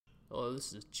Hello,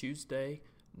 this is Tuesday,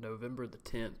 November the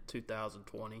 10th,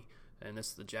 2020, and this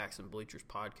is the Jackson Bleachers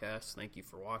Podcast. Thank you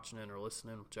for watching it or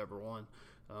listening, whichever one.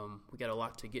 We got a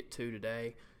lot to get to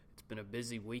today. It's been a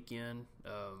busy weekend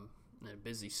and a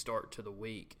busy start to the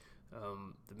week.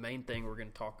 The main thing we're going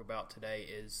to talk about today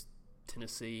is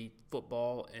Tennessee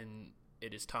football, and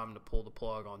it is time to pull the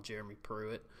plug on Jeremy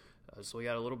Pruitt. So we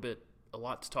got a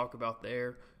lot to talk about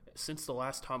there. Since the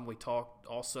last time we talked,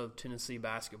 also Tennessee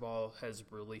basketball has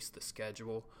released the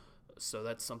schedule, so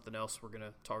that's something else we're going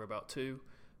to talk about too.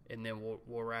 And then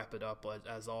we'll wrap it up,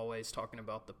 as always, talking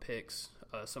about the picks,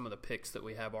 some of the picks that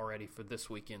we have already for this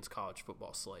weekend's college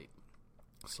football slate.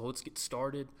 So let's get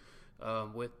started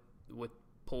with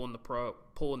pulling the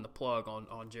plug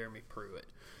on Jeremy Pruitt.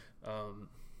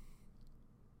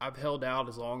 I've held out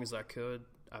as long as I could.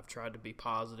 I've tried to be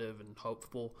positive and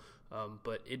hopeful,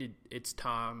 but it's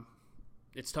time.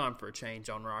 It's time for a change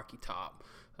on Rocky Top.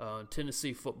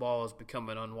 Tennessee football is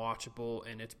becoming unwatchable,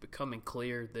 and it's becoming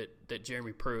clear that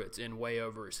Jeremy Pruitt's in way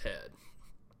over his head.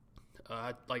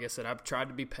 Like I said, I've tried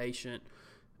to be patient.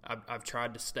 I've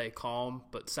tried to stay calm,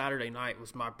 but Saturday night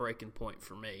was my breaking point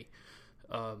for me.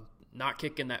 Not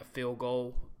kicking that field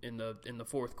goal in the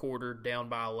fourth quarter, down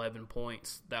by 11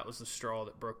 points, that was the straw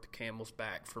that broke the camel's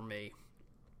back for me.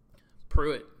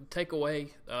 Pruitt, take away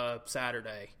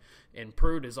Saturday, and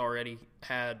Pruitt has already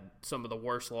had some of the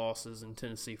worst losses in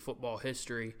Tennessee football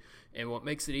history, and what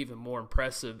makes it even more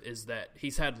impressive is that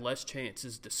he's had less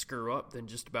chances to screw up than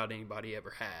just about anybody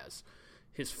ever has.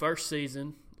 His first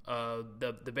season,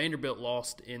 the Vanderbilt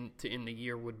loss in the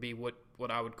year would be what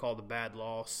I would call the bad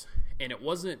loss, and it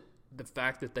wasn't the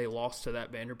fact that they lost to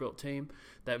that Vanderbilt team.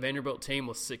 That Vanderbilt team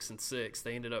was 6-6.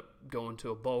 They ended up going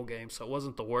to a bowl game, so it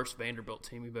wasn't the worst Vanderbilt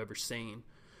team you've ever seen.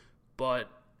 But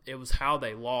it was how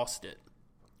they lost it.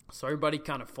 So everybody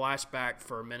kind of flashed back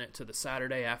for a minute to the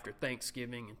Saturday after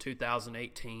Thanksgiving in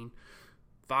 2018.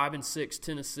 5-6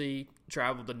 Tennessee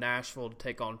traveled to Nashville to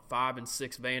take on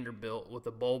 5-6 Vanderbilt with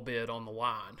a bowl bid on the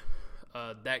line.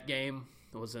 That game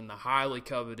was in the highly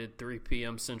coveted 3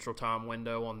 p.m. Central Time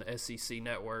window on the SEC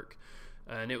network,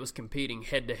 and it was competing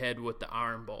head-to-head with the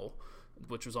Iron Bowl,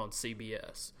 which was on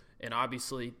CBS. And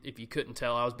obviously, if you couldn't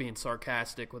tell, I was being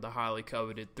sarcastic with a highly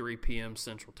coveted 3 p.m.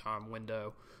 Central Time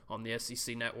window on the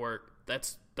SEC network.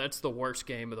 That's the worst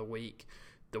game of the week.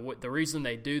 The reason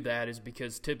they do that is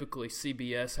because typically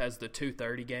CBS has the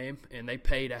 2:30 game, and they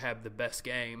pay to have the best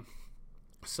game.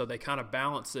 So they kind of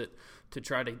balance it to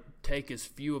try to take as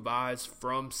few of eyes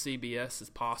from CBS as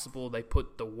possible. They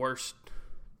put the worst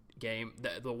game,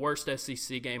 the worst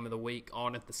SEC game of the week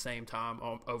on at the same time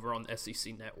over on the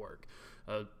SEC network.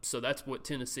 So that's what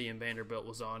Tennessee and Vanderbilt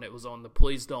was on. It was on the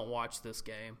please don't watch this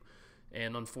game,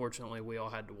 and unfortunately we all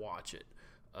had to watch it.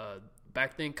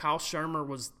 Back then, Kyle Shermer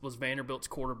was Vanderbilt's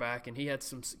quarterback, and he had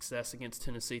some success against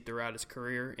Tennessee throughout his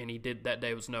career, and that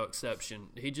day was no exception.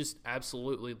 He just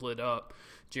absolutely lit up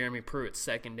Jeremy Pruitt's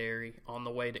secondary on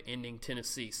the way to ending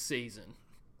Tennessee's season.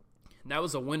 And that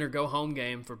was a winner-go-home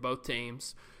game for both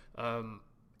teams,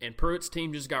 and Pruitt's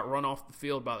team just got run off the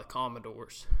field by the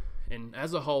Commodores. And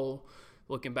as a whole,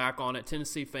 looking back on it,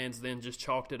 Tennessee fans then just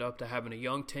chalked it up to having a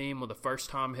young team with a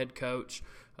first-time head coach.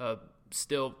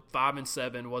 Still,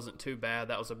 5-7 wasn't too bad.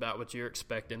 That was about what you're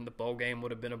expecting. The bowl game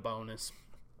would have been a bonus.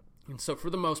 And so for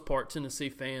the most part, Tennessee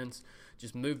fans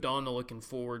just moved on to looking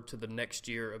forward to the next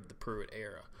year of the Pruitt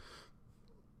era.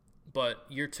 But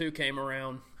year two came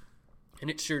around, and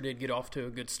it sure did get off to a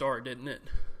good start, didn't it?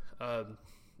 The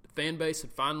fan base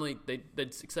had finally,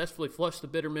 they'd successfully flushed the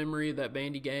bitter memory of that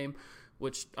Vandy game,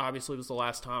 which obviously was the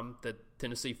last time that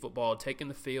Tennessee football had taken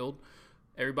the field.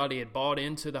 Everybody had bought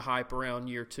into the hype around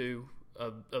year two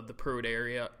of the Pruitt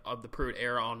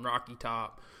era on Rocky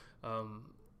Top.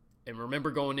 And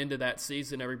remember, going into that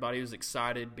season, everybody was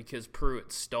excited because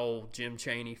Pruitt stole Jim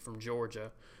Chaney from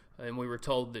Georgia. And we were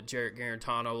told that Jarrett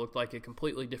Garantano looked like a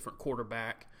completely different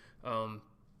quarterback.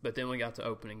 But then we got to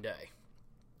opening day.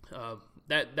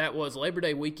 That was Labor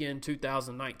Day weekend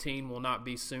 2019 will not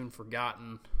be soon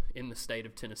forgotten in the state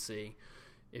of Tennessee.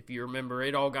 If you remember,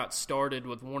 it all got started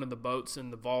with one of the boats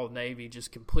in the Vols Navy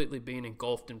just completely being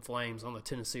engulfed in flames on the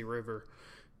Tennessee River.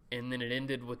 And then it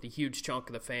ended with a huge chunk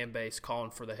of the fan base calling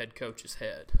for the head coach's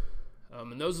head.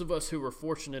 And those of us who were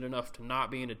fortunate enough to not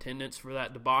be in attendance for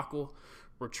that debacle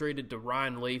were treated to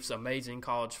Ryan Leaf's amazing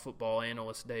college football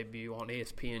analyst debut on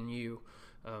ESPNU.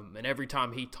 And every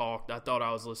time he talked, I thought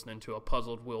I was listening to a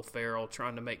puzzled Will Ferrell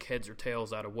trying to make heads or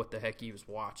tails out of what the heck he was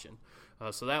watching.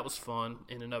 So that was fun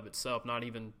in and of itself, not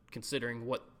even considering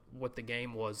what the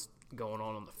game was going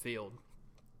on the field.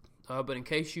 But in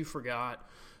case you forgot,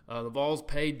 The Vols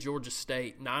paid Georgia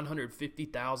State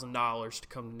 $950,000 to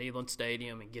come to Neyland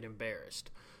Stadium and get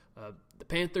embarrassed. The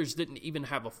Panthers didn't even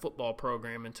have a football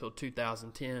program until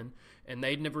 2010, and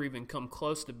they'd never even come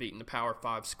close to beating the Power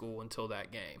 5 school until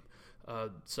that game.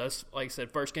 So that's, like I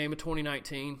said, first game of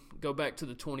 2019. Go back to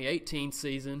the 2018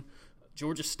 season.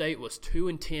 Georgia State was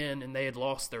 2-10, and they had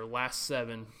lost their last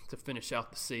 7 to finish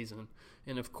out the season.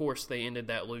 And, of course, they ended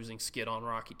that losing skid on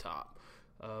Rocky Top.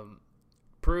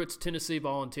 Pruitt's Tennessee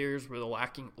Volunteers were the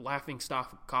laughing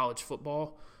stock of college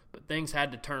football, but things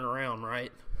had to turn around,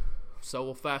 right? So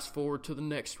we'll fast forward to the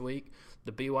next week.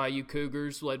 The BYU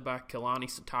Cougars, led by Kalani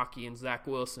Sitake and Zach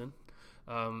Wilson,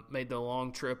 made the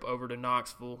long trip over to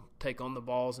Knoxville, take on the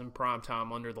Vols in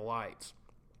primetime under the lights.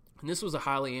 And this was a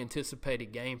highly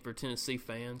anticipated game for Tennessee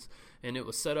fans, and it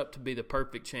was set up to be the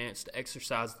perfect chance to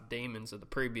exercise the demons of the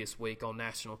previous week on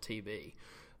national TV,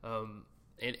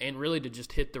 and really to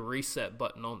just hit the reset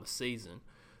button on the season.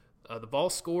 The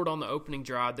Vols scored on the opening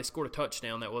drive. They scored a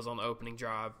touchdown that was on the opening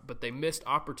drive, but they missed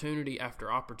opportunity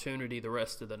after opportunity the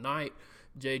rest of the night.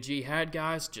 JG had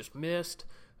guys, just missed.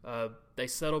 They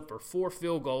settled for 4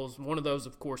 field goals. One of those,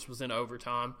 of course, was in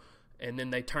overtime, and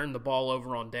then they turned the ball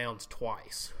over on downs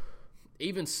twice.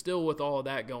 Even still with all of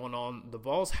that going on, the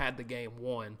Vols had the game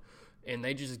won, and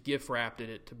they just gift-wrapped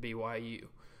it to BYU.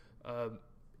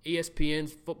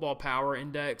 ESPN's Football Power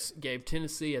Index gave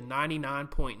Tennessee a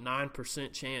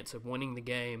 99.9% chance of winning the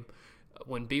game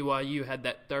when BYU had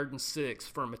that 3rd and 6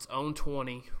 from its own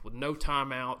 20 with no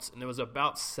timeouts, and there was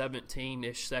about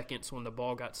 17-ish seconds when the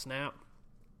ball got snapped.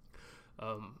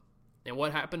 And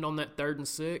what happened on that 3rd and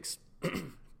 6?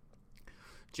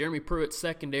 Jeremy Pruitt's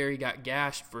secondary got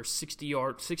gashed for a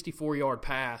 64-yard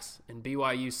pass, and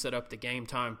BYU set up the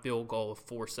game-time field goal with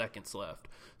 4 seconds left.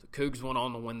 The Cougs went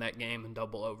on to win that game in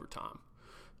double overtime.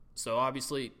 So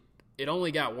obviously, it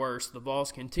only got worse. The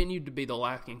Vols continued to be the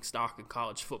laughing stock of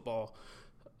college football.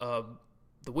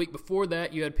 The week before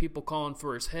that, you had people calling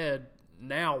for his head.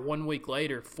 Now, 1 week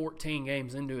later, 14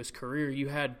 games into his career, you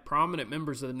had prominent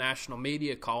members of the national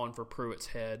media calling for Pruitt's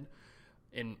head.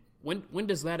 And when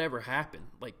does that ever happen?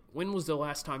 Like, when was the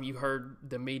last time you heard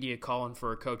the media calling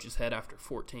for a coach's head after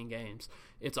 14 games?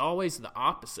 It's always the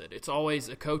opposite. It's always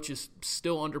a coach is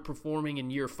still underperforming in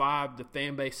year 5, the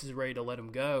fan base is ready to let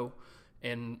him go,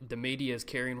 and the media is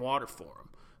carrying water for him.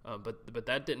 But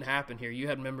that didn't happen here. You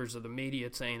had members of the media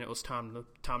saying it was time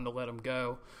to let him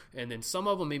go, and then some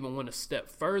of them even went a step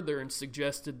further and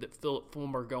suggested that Philip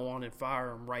Fulmer go on and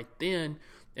fire him right then,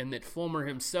 and that Fulmer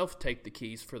himself take the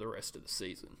keys for the rest of the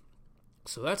season.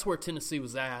 So that's where Tennessee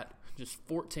was at, just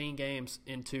 14 games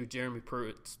into Jeremy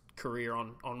Pruitt's career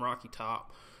on Rocky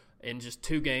Top, and just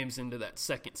 2 games into that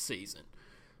second season.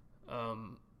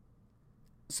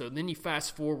 So then you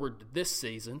fast forward to this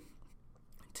season.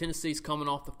 Tennessee's coming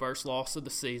off the first loss of the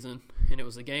season, and it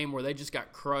was a game where they just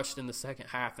got crushed in the second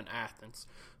half in Athens.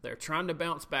 They're trying to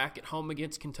bounce back at home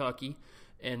against Kentucky,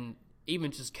 and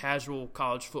even just casual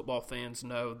college football fans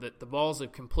know that the Vols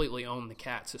have completely owned the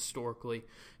Cats historically.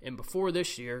 And before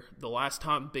this year, the last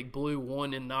time Big Blue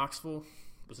won in Knoxville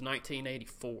was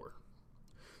 1984.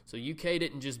 So UK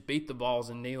didn't just beat the Vols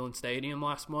in Neyland Stadium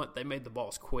last month. They made the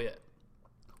Vols quit.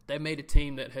 They made a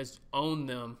team that has owned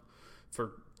them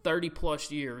for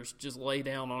 30-plus years just lay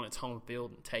down on its home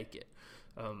field and take it.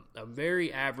 A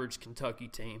very average Kentucky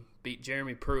team beat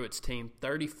Jeremy Pruitt's team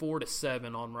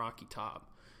 34-7 on Rocky Top.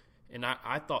 And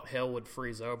I thought hell would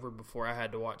freeze over before I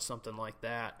had to watch something like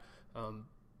that.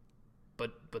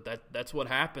 But that's what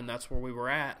happened. That's where we were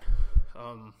at.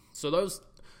 So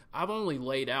I've only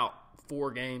laid out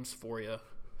 4 games for you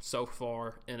so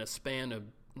far in a span of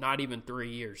not even 3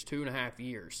 years, 2.5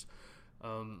 years.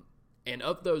 And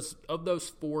of those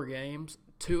 4 games,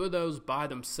 2 of those by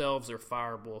themselves are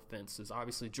fireable offenses.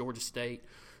 Obviously, Georgia State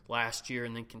last year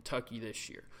and then Kentucky this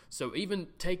year. So even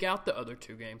take out the other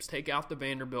 2 games, take out the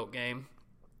Vanderbilt game,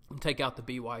 and take out the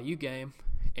BYU game,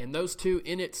 and those 2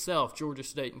 in itself, Georgia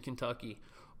State and Kentucky,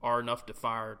 are enough to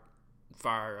fire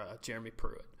Jeremy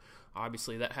Pruitt.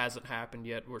 Obviously, that hasn't happened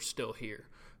yet. We're still here.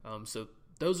 So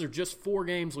those are just 4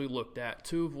 games we looked at,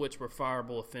 2 of which were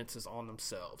fireable offenses on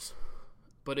themselves.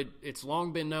 But it's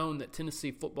long been known that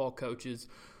Tennessee football coaches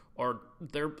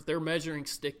their measuring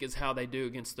stick is how they do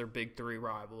against their big 3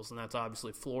 rivals, and that's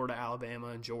obviously Florida, Alabama,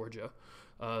 and Georgia.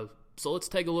 So let's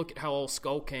take a look at how old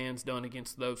Skullcan's done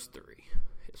against those 3.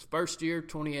 His first year,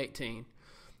 2018,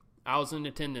 I was in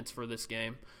attendance for this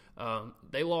game.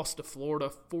 They lost to Florida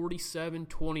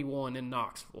 47-21 in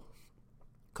Knoxville.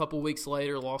 A couple weeks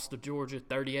later, lost to Georgia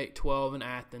 38-12 in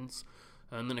Athens.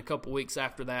 And then a couple weeks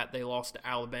after that, they lost to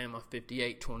Alabama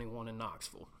 58-21 in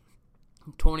Knoxville.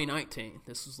 In 2019,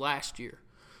 this was last year,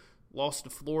 Lost to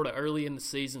Florida early in the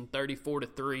season,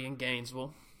 34-3 in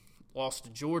Gainesville. Lost to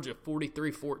Georgia,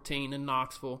 43-14 in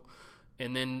Knoxville.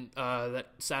 And then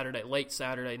late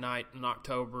Saturday night in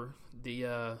October,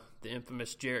 the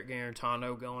infamous Jarrett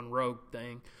Garantano going rogue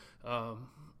thing,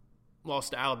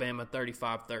 lost to Alabama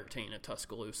 35-13 at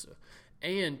Tuscaloosa.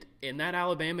 And in that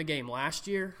Alabama game last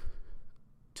year,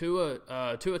 Tua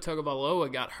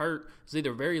Tagovailoa got hurt. It was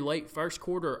either very late first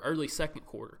quarter or early second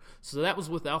quarter. So that was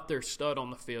without their stud on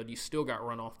the field. You still got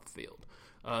run off the field.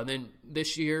 Then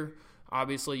this year,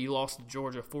 obviously, you lost to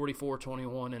Georgia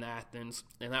 44-21 in Athens,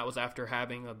 and that was after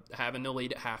having the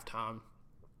lead at halftime.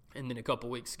 And then a couple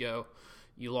weeks ago,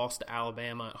 you lost to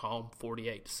Alabama at home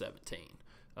 48-17.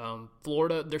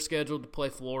 Florida, they're scheduled to play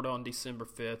Florida on December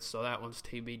 5th, so that one's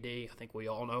TBD. I think we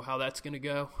all know how that's going to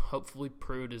go. Hopefully,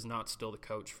 Pruitt is not still the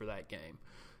coach for that game.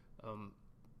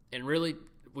 And really,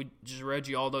 we just read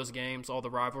you all those games, all the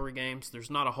rivalry games. There's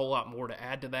not a whole lot more to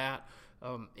add to that.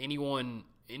 Anyone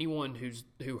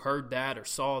who heard that or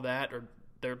saw that, or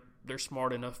they're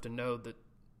smart enough to know that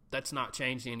that's not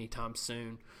changing anytime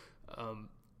soon.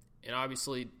 And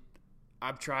obviously,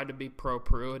 I've tried to be pro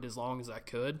Pruitt as long as I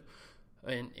could.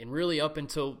 And really up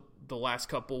until the last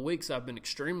couple of weeks, I've been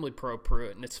extremely pro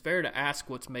Pruitt. And it's fair to ask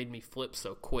what's made me flip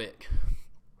so quick.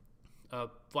 A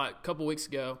couple of weeks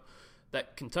ago,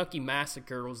 that Kentucky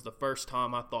massacre was the first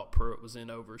time I thought Pruitt was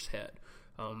in over his head.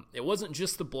 It wasn't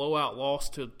just the blowout loss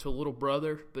to little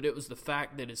brother, but it was the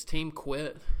fact that his team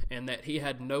quit and that he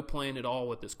had no plan at all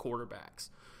with his quarterbacks.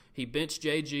 He benched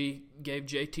JG, gave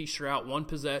JT Shrout one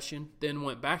possession, then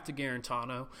went back to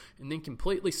Garantano, and then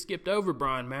completely skipped over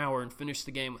Brian Maurer and finished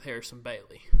the game with Harrison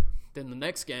Bailey. Then the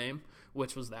next game,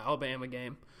 which was the Alabama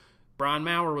game, Brian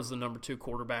Maurer was the number 2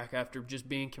 quarterback after just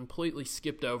being completely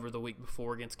skipped over the week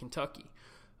before against Kentucky.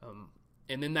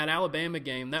 And then that Alabama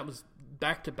game, that was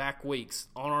back-to-back weeks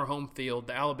on our home field.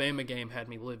 The Alabama game had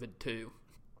me livid too.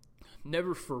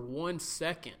 Never for 1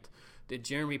 second did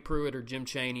Jeremy Pruitt or Jim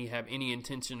Chaney have any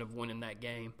intention of winning that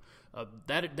game.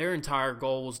 Their entire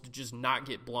goal was to just not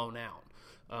get blown out.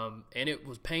 And it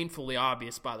was painfully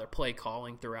obvious by their play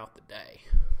calling throughout the day.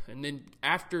 And then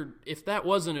if that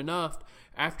wasn't enough,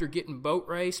 after getting boat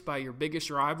raced by your biggest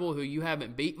rival who you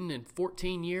haven't beaten in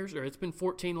 14 years, or it's been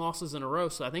 14 losses in a row,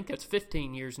 so I think that's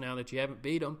 15 years now that you haven't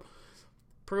beat them,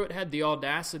 Pruitt had the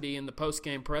audacity in the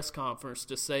post-game press conference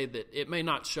to say that it may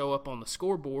not show up on the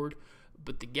scoreboard,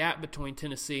 but the gap between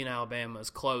Tennessee and Alabama is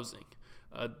closing.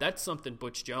 That's something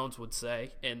Butch Jones would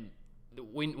say, and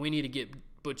we need to get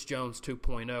Butch Jones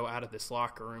 2.0 out of this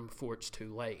locker room before it's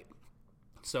too late.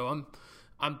 So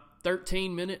I'm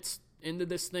 13 minutes into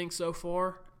this thing so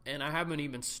far, and I haven't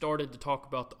even started to talk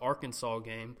about the Arkansas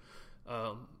game,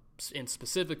 and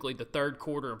specifically the third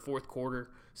quarter and fourth quarter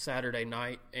Saturday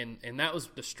night, and that was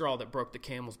the straw that broke the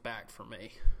camel's back for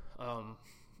me.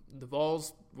 The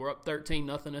Vols were up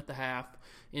 13-0 at the half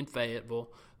in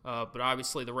Fayetteville, but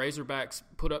obviously the Razorbacks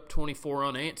put up 24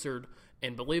 unanswered,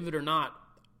 and believe it or not,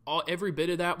 every bit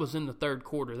of that was in the third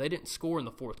quarter. They didn't score in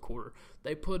the fourth quarter.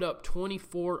 They put up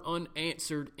 24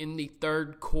 unanswered in the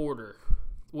third quarter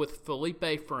with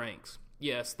Felipe Franks.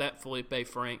 Yes, that Felipe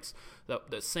Franks,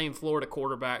 the same Florida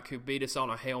quarterback who beat us on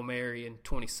a Hail Mary in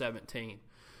 2017.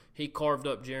 He carved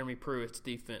up Jeremy Pruitt's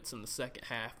defense in the second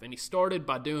half, and he started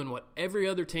by doing what every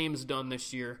other team has done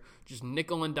this year, just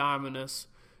nickel and diming us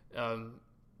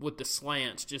with the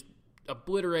slants, just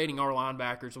obliterating our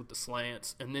linebackers with the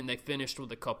slants, and then they finished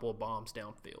with a couple of bombs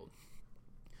downfield.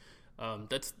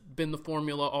 That's been the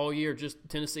formula all year. Just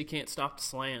Tennessee can't stop the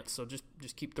slants, so just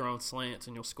keep throwing slants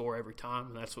and you'll score every time,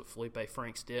 and that's what Felipe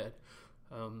Franks did.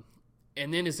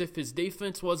 And then as if his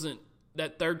defense wasn't,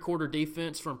 that third quarter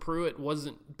defense from Pruitt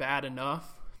wasn't bad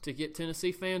enough to get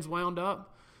Tennessee fans wound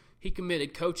up, he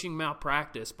committed coaching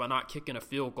malpractice by not kicking a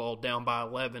field goal down by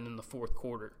 11 in the fourth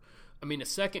quarter. I mean, a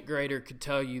second grader could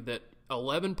tell you that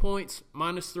 11 points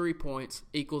minus 3 points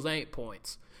equals 8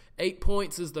 points. 8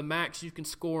 points is the max you can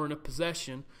score in a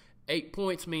possession. 8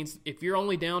 points means if you're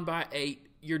only down by 8,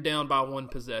 you're down by 1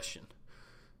 possession.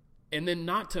 And then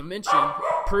not to mention,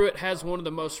 Pruitt has one of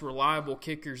the most reliable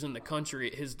kickers in the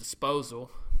country at his disposal,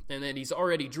 and then he's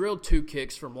already drilled 2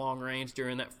 kicks from long range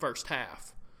during that first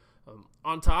half.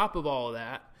 On top of all of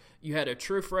that, you had a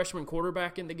true freshman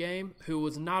quarterback in the game who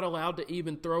was not allowed to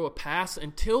even throw a pass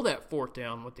until that fourth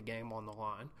down with the game on the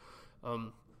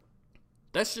line.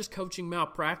 That's just coaching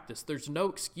malpractice. There's no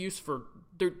excuse for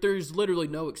there's literally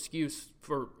no excuse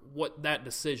for what that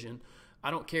decision. I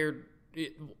don't care.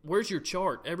 Where's your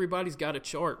chart? Everybody's got a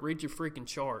chart. Read your freaking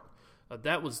chart.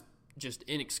 That was just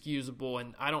inexcusable,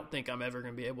 and I don't think I'm ever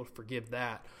going to be able to forgive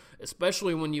that,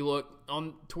 especially when you look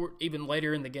on even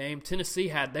later in the game.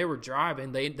 Tennessee they were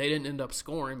driving. They didn't end up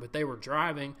scoring, but they were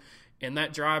driving, and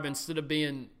that drive, instead of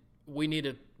being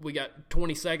we got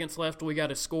 20 seconds left, we got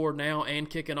to score now and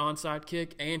kick an onside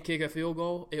kick and kick a field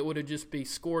goal, it would have just be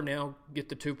score now, get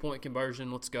the 2-point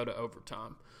conversion, let's go to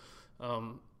overtime.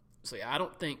 So yeah, I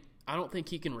don't think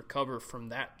he can recover from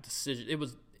that decision.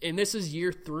 And this is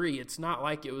year 3. It's not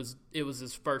like it was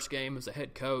his first game as a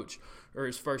head coach or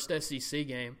his first SEC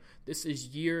game. This is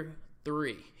year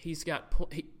 3.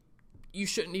 You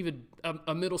shouldn't even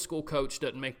a middle school coach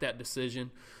doesn't make that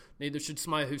decision. Neither should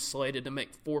somebody who's slated to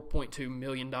make $4.2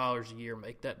 million a year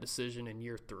make that decision in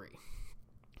year 3.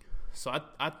 So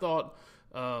I thought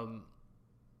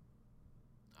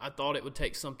it would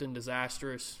take something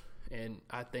disastrous, and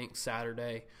I think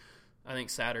Saturday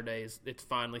it's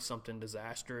finally something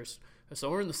disastrous.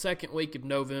 So we're in the second week of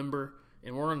November,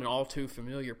 and we're in an all too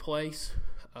familiar place.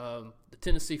 The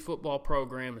Tennessee football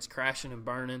program is crashing and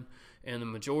burning, and the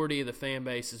majority of the fan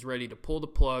base is ready to pull the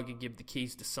plug and give the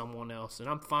keys to someone else. And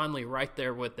I'm finally right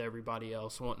there with everybody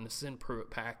else, wanting to send Pruitt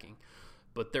packing.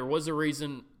 But there was a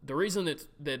reason. The reason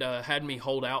that had me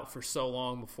hold out for so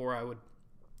long before I would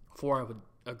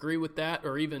agree with that,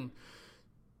 or even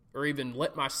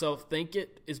let myself think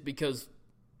it, is because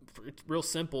it's real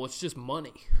simple. It's just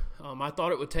money. I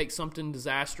thought it would take something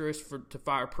disastrous to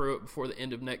fire Pruitt before the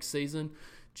end of next season,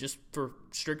 just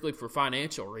strictly for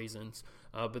financial reasons.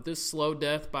 But this slow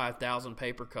death by 1,000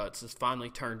 paper cuts has finally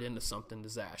turned into something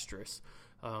disastrous.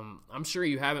 I'm sure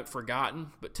you haven't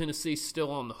forgotten, but Tennessee's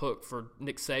still on the hook for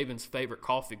Nick Saban's favorite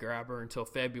coffee grabber until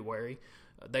February.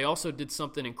 They also did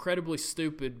something incredibly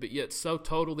stupid but yet so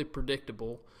totally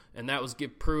predictable, and that was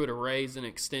give Pruitt a raise and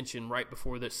extension right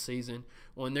before this season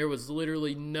when there was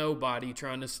literally nobody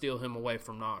trying to steal him away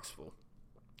from Knoxville.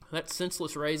 That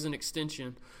senseless raise and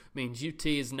extension means UT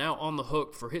is now on the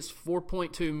hook for his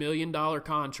 $4.2 million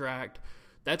contract.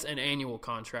 That's an annual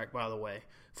contract, by the way.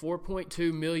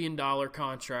 $4.2 million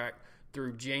contract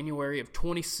through January of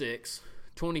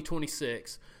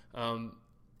 2026.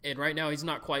 And right now he's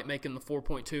not quite making the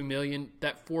 $4.2 million.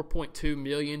 That $4.2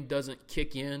 million doesn't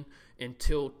kick in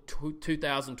until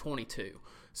 2022.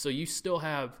 So you still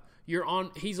have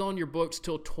he's on your books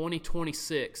till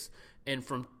 2026, and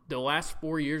from the last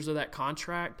 4 years of that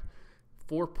contract,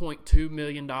 $4.2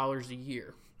 million a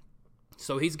year.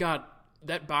 So he's got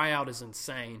that buyout is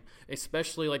insane,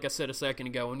 especially like I said a second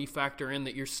ago, when you factor in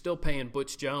that you're still paying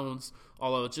Butch Jones,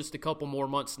 although it's just a couple more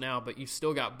months now, but you've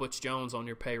still got Butch Jones on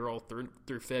your payroll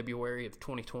through February of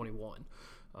 2021.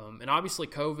 And obviously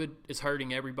COVID is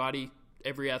hurting everybody,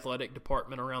 every athletic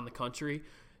department around the country,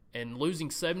 and losing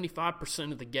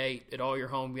 75% of the gate at all your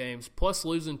home games, plus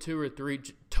losing 2 or 3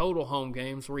 total home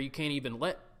games where you can't even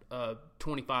let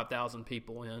 25,000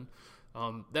 people in,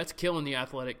 that's killing the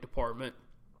athletic department.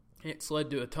 It's led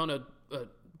to a ton of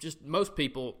just most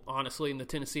people, honestly, in the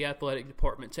Tennessee athletic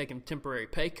department taking temporary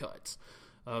pay cuts.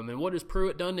 And what has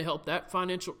Pruitt done to help that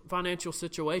financial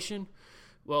situation?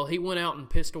 Well, he went out and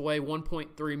pissed away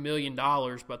 $1.3 million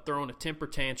by throwing a temper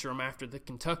tantrum after the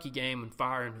Kentucky game and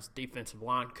firing his defensive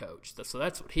line coach. So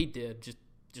that's what he did, just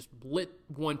lit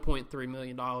 $1.3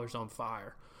 million on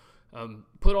fire.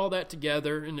 Put all that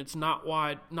together, and it's not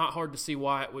hard to see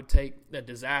why it would take a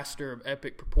disaster of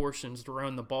epic proportions to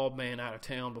run the bald man out of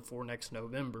town before next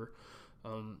November.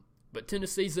 But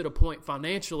Tennessee's at a point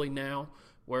financially now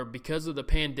where, because of the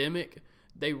pandemic,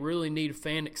 they really need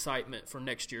fan excitement for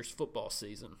next year's football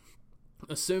season.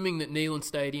 Assuming that Neyland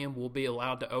Stadium will be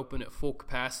allowed to open at full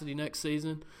capacity next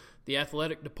season, the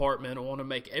athletic department will want to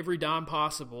make every dime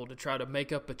possible to try to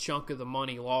make up a chunk of the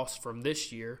money lost from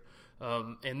this year.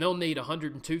 And they'll need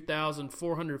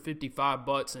 102,455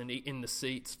 butts in the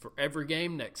seats for every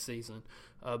game next season.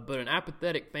 But an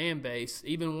apathetic fan base,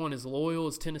 even one as loyal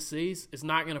as Tennessee's, is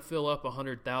not going to fill up a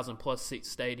 100,000-plus seat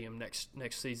stadium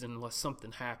next season unless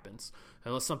something happens,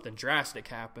 unless something drastic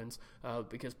happens,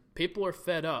 because people are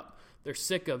fed up. They're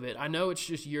sick of it. I know it's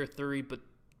just year 3, but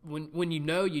when you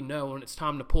know, when it's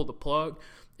time to pull the plug.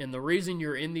 And the reason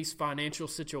you're in these financial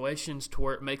situations to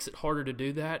where it makes it harder to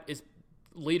do that is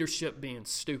leadership being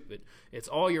stupid. It's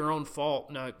all your own fault.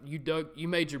 Now, you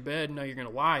made your bed, now you're going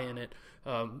to lie in it.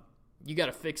 You got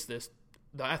to fix this.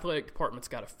 The athletic department's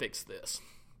got to fix this.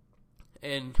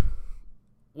 And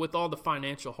with all the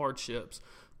financial hardships,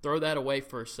 throw that away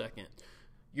for a second.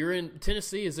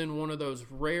 Tennessee is in one of those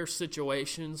rare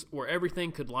situations where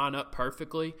everything could line up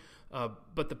perfectly,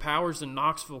 but the powers in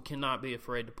Knoxville cannot be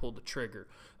afraid to pull the trigger.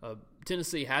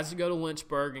 Tennessee has to go to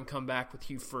Lynchburg and come back with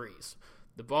Hugh Freeze.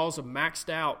 The Vols have maxed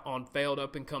out on failed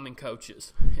up-and-coming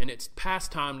coaches, and it's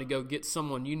past time to go get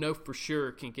someone you know for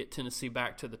sure can get Tennessee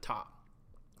back to the top.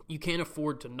 You can't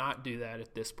afford to not do that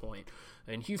at this point.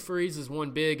 And Hugh Freeze has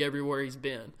won big everywhere he's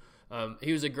been.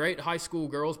 He was a great high school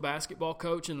girls basketball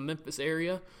coach in the Memphis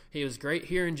area. He was great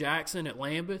here in Jackson at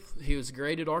Lambeth. He was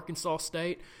great at Arkansas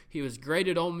State. He was great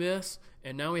at Ole Miss.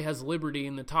 And now he has Liberty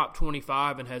in the top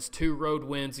 25 and has 2 road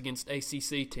wins against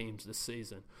ACC teams this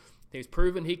season. He's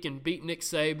proven he can beat Nick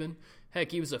Saban.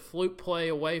 Heck, he was a fluke play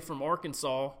away from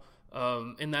Arkansas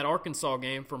in that Arkansas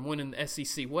game from winning the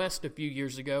SEC West a few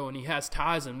years ago, and he has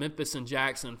ties in Memphis and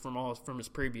Jackson from his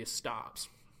previous stops.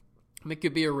 It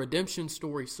could be a redemption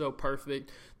story so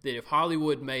perfect that if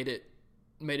Hollywood made it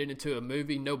into a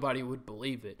movie, nobody would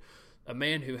believe it. A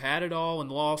man who had it all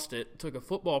and lost it, took a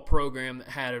football program that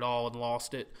had it all and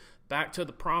lost it, back to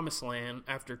the promised land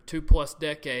after 2+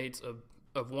 decades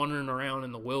of wandering around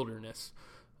in the wilderness.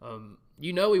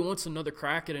 He wants another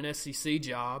crack at an SEC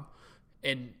job,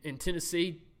 and in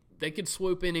Tennessee, they could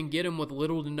swoop in and get him with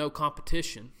little to no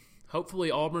competition.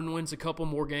 Hopefully Auburn wins a couple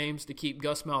more games to keep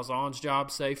Gus Malzahn's job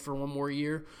safe for one more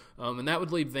year, and that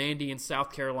would leave Vandy and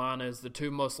South Carolina as the 2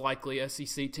 most likely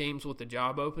SEC teams with a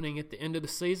job opening at the end of the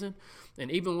season. And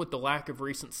even with the lack of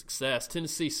recent success,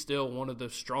 Tennessee's still one of the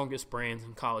strongest brands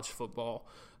in college football,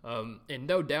 and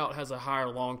no doubt has a higher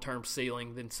long-term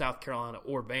ceiling than South Carolina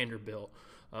or Vanderbilt.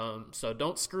 So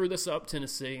don't screw this up,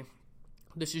 Tennessee.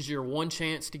 This is your one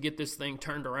chance to get this thing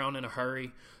turned around in a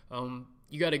hurry.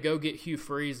 You got to go get Hugh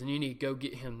Freeze, and you need to go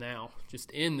get him now. Just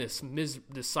end this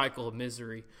cycle of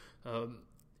misery.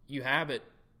 You have it.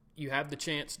 You have the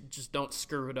chance. Just don't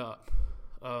screw it up.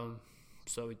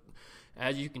 So,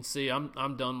 as you can see,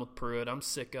 I'm done with Pruitt. I'm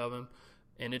sick of him.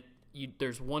 And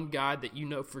there's one guy that you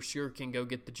know for sure can go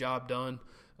get the job done.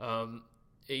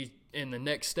 He's in the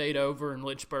next state over in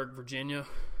Lynchburg, Virginia.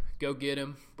 Go get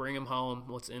him. Bring him home.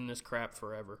 Let's end this crap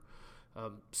forever.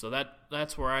 So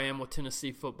that's where I am with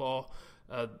Tennessee football.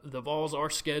 The Vols are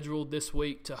scheduled this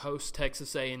week to host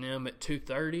Texas A&M at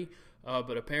 2:30,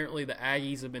 but apparently the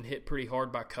Aggies have been hit pretty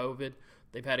hard by COVID.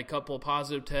 They've had a couple of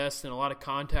positive tests, and a lot of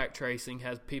contact tracing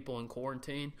has people in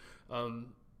quarantine.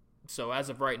 So as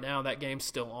of right now, that game's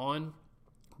still on,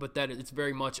 but that it's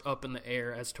very much up in the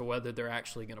air as to whether they're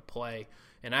actually going to play.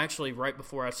 And actually, right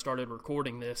before I started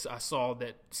recording this, I saw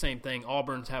that same thing.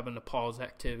 Auburn's having to pause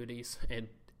activities, and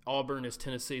Auburn is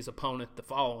Tennessee's opponent the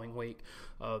following week.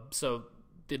 So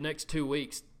the next 2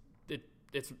 weeks,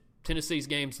 it's Tennessee's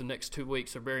games the next 2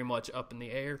 weeks are very much up in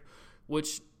the air,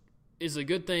 which is a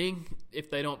good thing if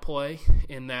they don't play,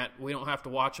 in that we don't have to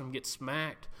watch them get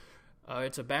smacked.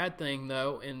 It's a bad thing,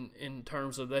 though, in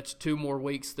terms of that's 2 more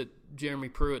weeks that Jeremy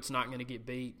Pruitt's not going to get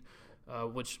beat,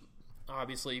 which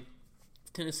obviously if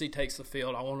Tennessee takes the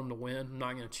field, I want them to win. I'm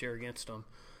not going to cheer against them.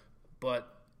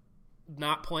 But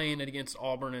not playing against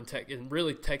Auburn and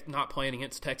really not playing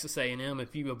against Texas A&M,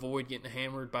 if you avoid getting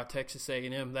hammered by Texas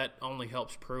A&M, that only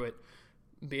helps Pruitt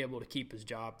be able to keep his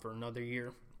job for another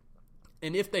year.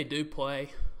 And if they do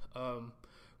play,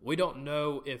 we don't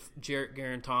know if Jarrett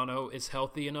Garantano is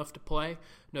healthy enough to play.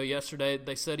 No, yesterday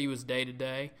they said he was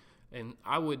day-to-day, and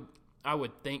I would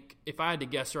think, if I had to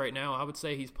guess right now, I would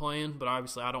say he's playing, but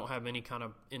obviously I don't have any kind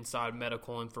of inside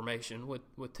medical information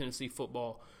with Tennessee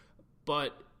football.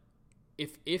 But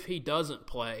if he doesn't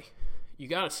play, you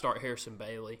got to start Harrison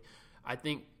Bailey. I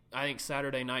think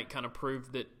Saturday night kind of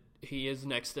proved that he is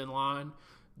next in line,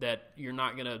 that you're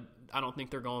not going to – I don't think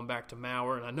they're going back to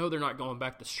Maurer, and I know they're not going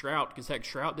back to Strout because, heck,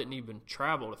 Strout didn't even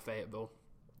travel to Fayetteville.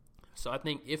 So I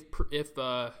think if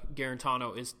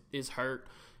Garantano is hurt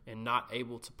and not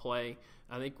able to play,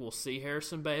 I think we'll see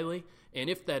Harrison Bailey. And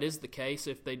if that is the case,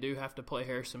 if they do have to play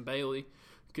Harrison Bailey,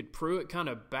 could Pruitt kind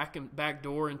of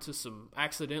backdoor into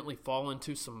accidentally fall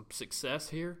into some success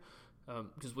here?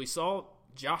 Because we saw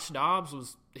Josh Dobbs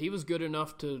was good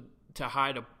enough to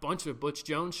hide a bunch of Butch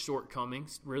Jones'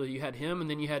 shortcomings. Really, you had him, and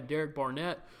then you had Derek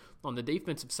Barnett on the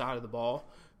defensive side of the ball.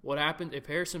 What happened if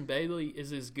Harrison Bailey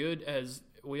is as good as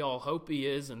we all hope he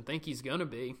is and think he's going to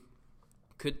be?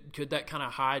 Could that kind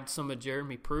of hide some of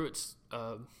Jeremy Pruitt's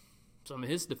some of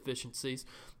his deficiencies?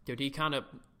 Did he kind of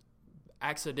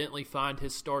accidentally find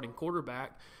his starting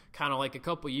quarterback, kind of like a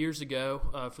couple years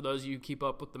ago, for those of you who keep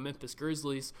up with the Memphis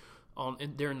Grizzlies,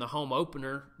 during the home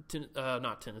opener,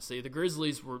 not Tennessee, the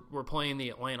Grizzlies were playing the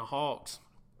Atlanta Hawks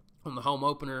on the home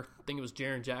opener. I think it was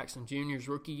Jaren Jackson Jr.'s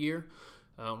rookie year.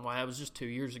 Well, that was just 2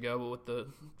 years ago, but with the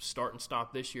start and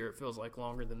stop this year, it feels like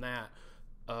longer than that.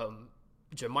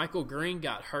 JaMychal Green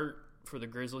got hurt for the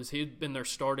Grizzlies. He had been their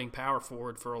starting power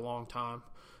forward for a long time,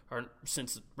 or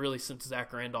since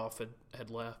Zach Randolph had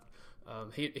left.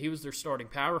 He was their starting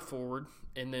power forward,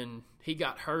 and then he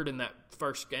got hurt in that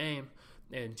first game,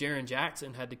 and Jaren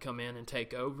Jackson had to come in and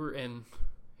take over, and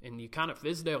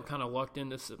Fizdale kind of lucked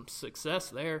into some success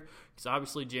there, because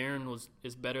obviously Jaren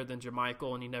is better than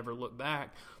Jermichael, and he never looked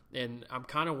back. And I'm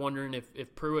kind of wondering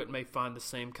if Pruitt may find the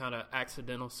same kind of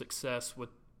accidental success with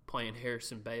playing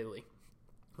Harrison Bailey.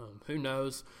 Who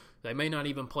knows? They may not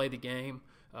even play the game.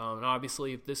 And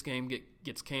obviously, if this game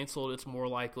gets canceled, it's more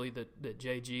likely that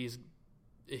JG's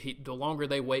the longer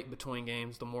they wait between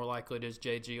games, the more likely it is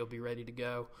JG will be ready to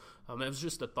go. It was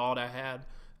just a thought I had.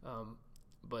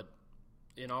 But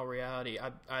in all reality,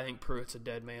 I think Pruitt's a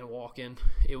dead man walking.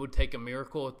 It would take a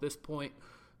miracle at this point.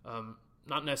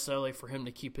 Not necessarily for him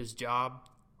to keep his job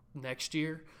next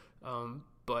year,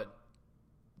 but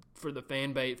for the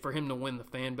fan base, for him to win the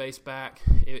fan base back,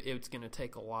 it's going to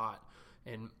take a lot.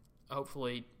 And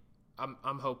hopefully,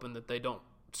 I'm hoping that they don't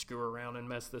screw around and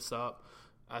mess this up.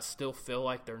 I still feel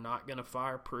like they're not going to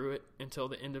fire Pruitt until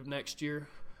the end of next year,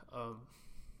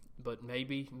 but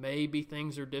maybe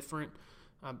things are different.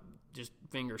 I'm just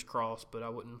fingers crossed, but I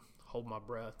wouldn't hold my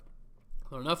breath.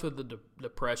 But enough of the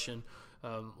depression.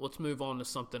 Let's move on to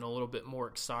something a little bit more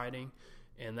exciting,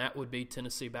 and that would be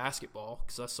Tennessee basketball.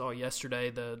 Because I saw yesterday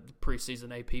the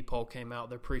preseason AP poll came out.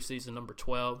 Their preseason number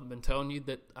 12. I've been telling you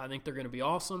that I think they're going to be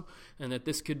awesome, and that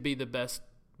this could be the best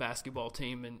basketball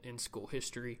team in school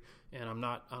history. And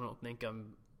I don't think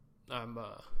I'm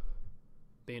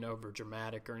being over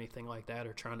dramatic or anything like that,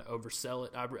 or trying to oversell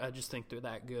it. I just think they're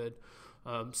that good.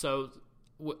 So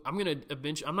I'm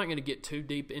not going to get too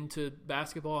deep into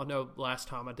basketball. I know last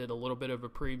time I did a little bit of a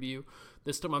preview.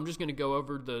 This time I'm just going to go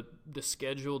over the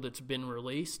schedule that's been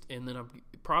released, and then I'm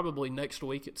probably next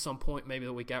week at some point, maybe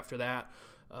the week after that,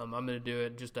 I'm going to do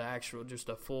it just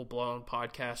a full-blown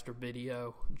podcast or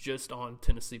video just on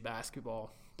Tennessee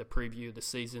basketball to preview the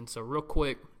season. So real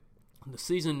quick, the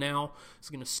season now is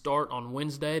going to start on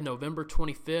Wednesday, November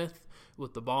 25th,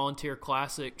 with the Volunteer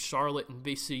Classic. Charlotte and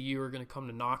VCU are going to come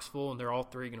to Knoxville, and they're all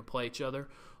three going to play each other.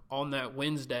 On that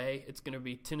Wednesday, it's going to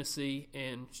be Tennessee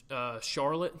and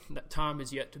Charlotte. That time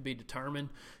is yet to be determined.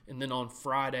 And then on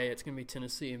Friday, it's going to be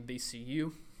Tennessee and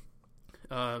VCU.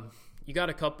 You got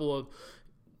a couple of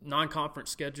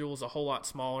non-conference schedules, a whole lot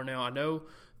smaller now. I know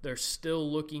they're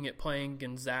still looking at playing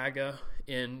Gonzaga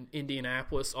in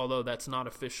Indianapolis, although that's not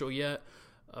official yet.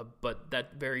 But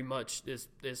that very much is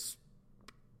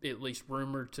at least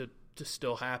rumored to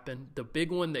still happen. The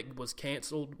big one that was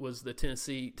canceled was the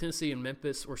Tennessee and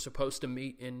Memphis were supposed to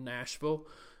meet in Nashville.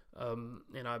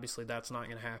 And obviously that's not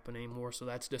going to happen anymore, so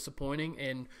that's disappointing.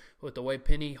 And with the way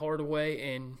Penny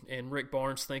Hardaway and Rick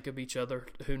Barnes think of each other,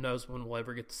 who knows when we'll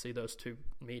ever get to see those two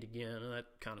meet again, and that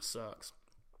kind of sucks.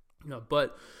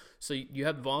 But so you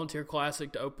have the Volunteer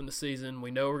Classic to open the season.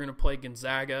 We know we're going to play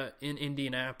Gonzaga in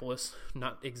Indianapolis.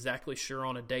 Not exactly sure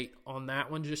on a date on that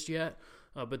one just yet.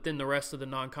 But then the rest of the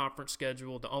non-conference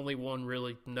schedule, the only one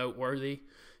really noteworthy,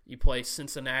 you play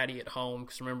Cincinnati at home.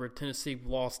 Because remember, Tennessee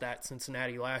lost at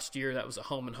Cincinnati last year. That was a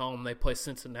home and home. They play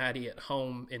Cincinnati at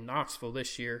home in Knoxville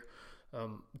this year,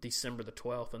 December the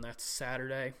 12th, and that's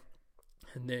Saturday.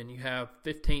 And then you have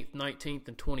 15th, 19th,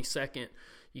 and 22nd.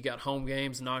 You got home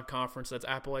games, non-conference. That's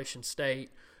Appalachian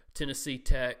State, Tennessee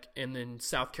Tech, and then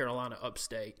South Carolina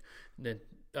Upstate. And then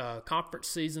conference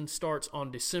season starts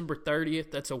on December 30th.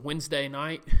 That's a Wednesday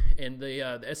night, and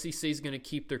the SEC is going to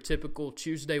keep their typical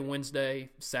Tuesday, Wednesday,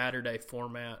 Saturday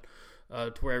format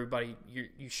to where everybody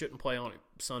you shouldn't play on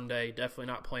Sunday. Definitely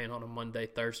not playing on a Monday,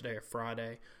 Thursday, or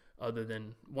Friday, other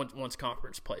than once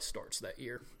conference play starts that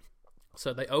year.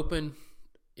 So they open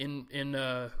in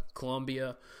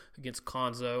Columbia against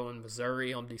Conzo in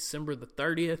Missouri on December the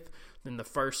 30th. Then the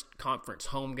first conference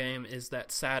home game is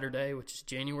that Saturday, which is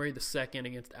January the 2nd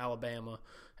against Alabama.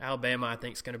 Alabama, I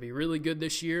think, is going to be really good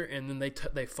this year. And then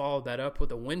they followed that up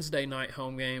with a Wednesday night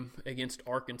home game against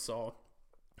Arkansas,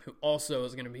 who also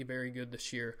is going to be very good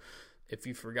this year. If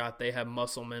you forgot, they have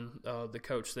Musselman, the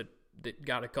coach that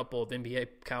got a couple of NBA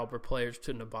caliber players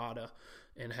to Nevada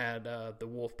and had the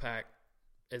Wolfpack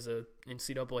as a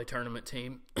NCAA tournament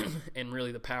team and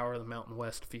really the power of the Mountain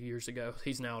West a few years ago.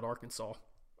 He's now at Arkansas,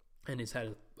 and he's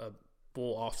had a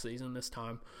full offseason this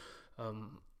time.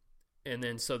 And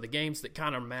then so the games that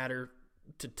kind of matter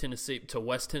to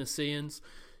West Tennesseans,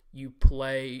 you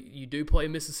do play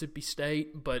Mississippi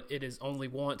State, but it is only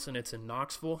once, and it's in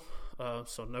Knoxville.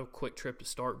 So no quick trip to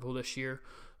Starkville this year.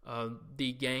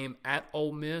 The game at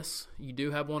Ole Miss, you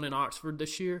do have one in Oxford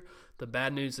this year. The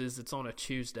bad news is it's on a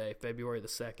Tuesday, February the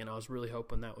 2nd. I was really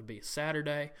hoping that would be a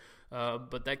Saturday,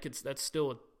 but that's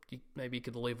still maybe you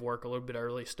could leave work a little bit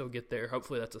early, still get there.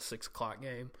 Hopefully that's a 6 o'clock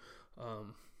game.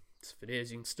 If it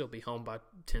is, you can still be home by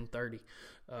 10:30.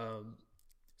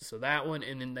 So that one,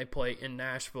 and then they play in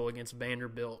Nashville against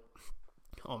Vanderbilt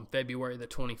on February the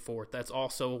 24th. That's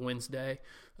also a Wednesday,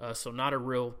 so not a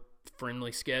real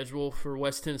friendly schedule for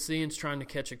West Tennesseans trying to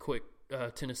catch a quick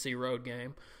Tennessee road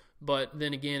game. But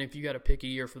then again, if you got to pick a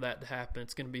year for that to happen,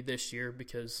 it's going to be this year,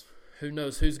 because who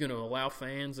knows who's going to allow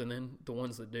fans, and then the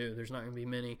ones that do, there's not going to be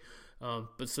many.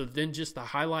 But so then just the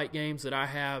highlight games that I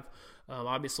have,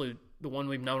 obviously the one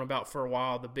we've known about for a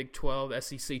while, the Big 12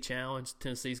 SEC Challenge.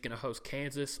 Tennessee's going to host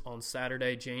Kansas on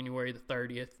Saturday, January the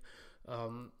 30th.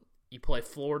 You play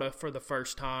Florida for the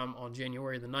first time on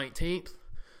January the 19th.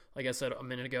 Like I said a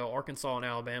minute ago, Arkansas and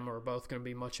Alabama are both going to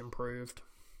be much improved.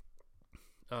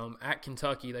 At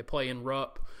Kentucky, they play in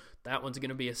Rupp. That one's going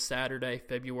to be a Saturday,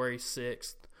 February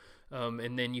 6th.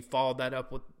 And then you follow that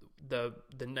up with the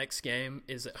next game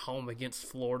is at home against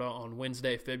Florida on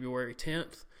Wednesday, February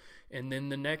 10th. And then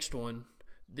the next one,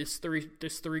 this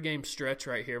three-game stretch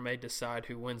right here may decide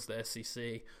who wins the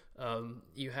SEC.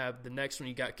 You have the next one,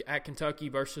 you got at Kentucky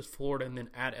versus Florida, and then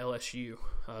at LSU.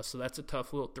 So that's a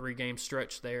tough little 3-game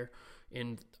stretch there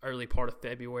in early part of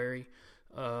February.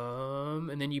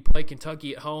 And then you play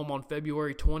Kentucky at home on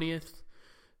February 20th.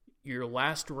 Your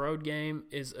last road game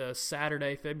is a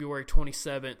Saturday, February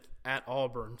 27th at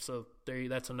Auburn. So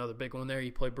that's another big one there.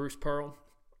 You play Bruce Pearl.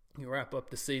 You wrap up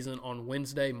the season on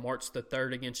Wednesday, March the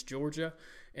 3rd against Georgia.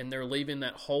 And they're leaving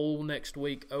that whole next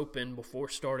week open before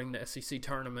starting the SEC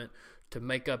tournament to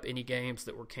make up any games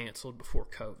that were canceled before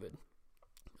COVID.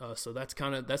 So that's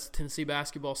the Tennessee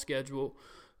basketball schedule.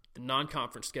 The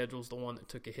non-conference schedule is the one that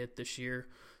took a hit this year.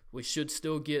 We should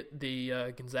still get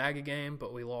the Gonzaga game,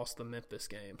 but we lost the Memphis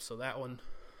game. So that one's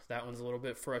a little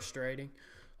bit frustrating.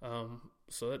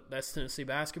 So that's Tennessee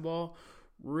basketball.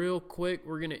 Real quick,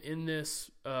 we're going to end this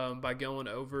by going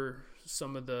over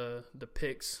some of the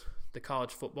picks, the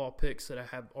college football picks that I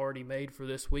have already made for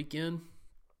this weekend.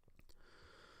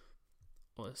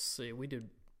 Let's see. We did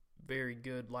very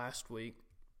good last week.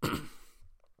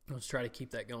 Let's try to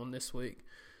keep that going this week.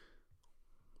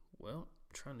 Well,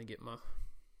 I'm trying to get my...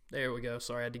 There we go.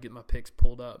 Sorry, I had to get my picks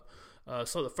pulled up.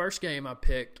 So the first game I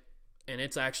picked, and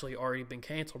it's actually already been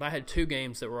canceled. I had 2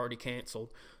 games that were already canceled.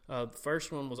 The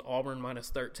first one was Auburn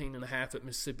minus 13.5 at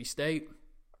Mississippi State.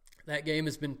 That game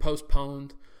has been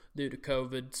postponed due to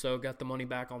COVID, so got the money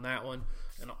back on that one.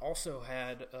 And I also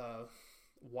had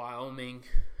Wyoming.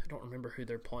 I don't remember who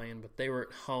they're playing, but they were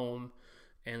at home,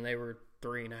 and they were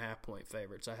 3.5-point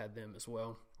favorites. I had them as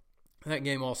well. That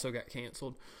game also got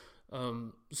canceled.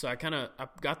 So I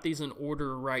got these in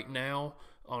order right now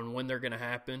on when they're going to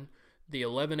happen. The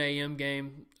 11 a.m.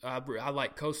 game, I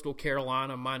like Coastal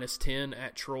Carolina minus 10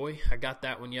 at Troy. I got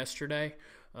that one yesterday.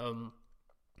 I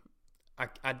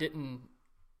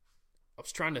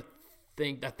was trying to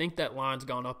think. I think that line's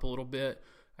gone up a little bit.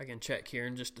 I can check here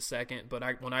in just a second.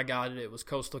 But when I got it, it was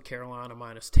Coastal Carolina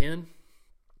minus 10.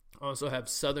 I also have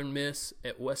Southern Miss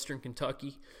at Western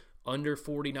Kentucky under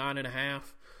 49.5.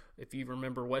 If you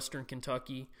remember, Western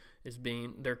Kentucky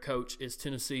their coach is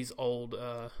Tennessee's old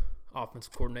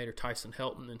offensive coordinator Tyson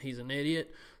Helton, and he's an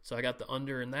idiot. So I got the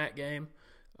under in that game.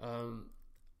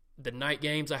 The night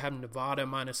games, I have Nevada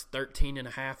minus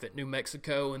 13.5 at New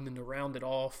Mexico, and then to round it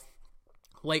off,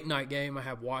 late night game, I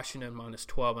have Washington minus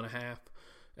 12.5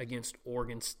 against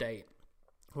Oregon State.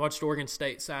 I watched Oregon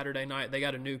State Saturday night. They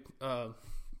got a new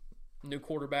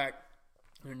quarterback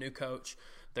and a new coach.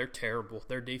 They're terrible.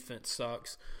 Their defense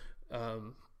sucks.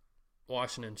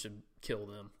 Washington should kill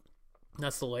them.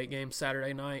 That's the late game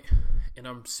Saturday night. And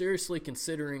I'm seriously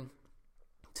considering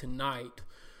tonight,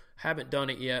 haven't done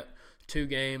it yet, 2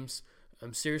 games.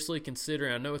 I'm seriously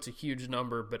considering, I know it's a huge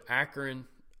number, but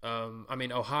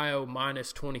Ohio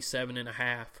minus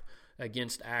 27.5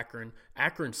 against Akron.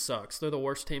 Akron sucks. They're the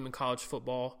worst team in college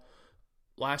football.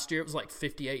 Last year it was like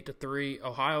 58-3.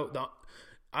 Ohio,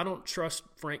 I don't trust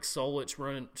Frank Solich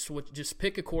running switch. Just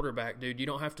pick a quarterback, dude. You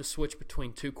don't have to switch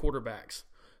between 2 quarterbacks.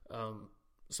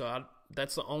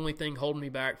 That's the only thing holding me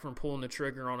back from pulling the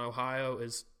trigger on Ohio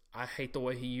is I hate the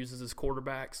way he uses his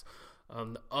quarterbacks.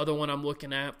 The other one I'm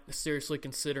looking at is seriously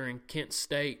considering Kent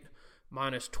State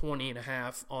minus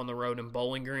 20.5 on the road in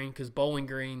Bowling Green, because Bowling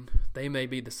Green, they may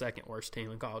be the second worst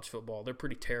team in college football. They're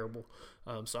pretty terrible.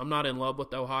 So I'm not in love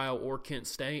with Ohio or Kent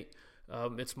State.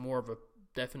 It's more of a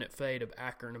definite fade of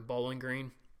Akron and Bowling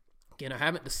Green. Again, I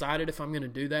haven't decided if I'm going to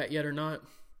do that yet or not.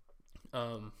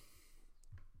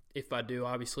 If I do,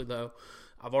 obviously, though,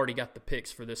 I've already got the picks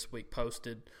for this week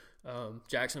posted.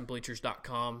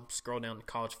 JacksonBleachers.com. Scroll down to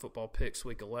college football picks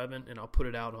week 11, and I'll put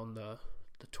it out on the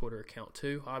Twitter account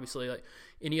too. Obviously, like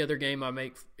any other game I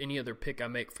make, any other pick I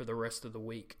make for the rest of the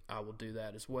week, I will do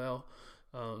that as well.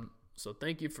 So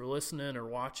thank you for listening or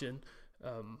watching.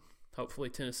 Hopefully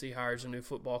Tennessee hires a new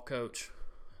football coach.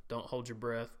 Don't hold your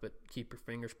breath, but keep your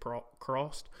fingers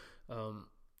crossed.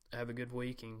 Have a good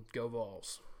week and go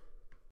Vols.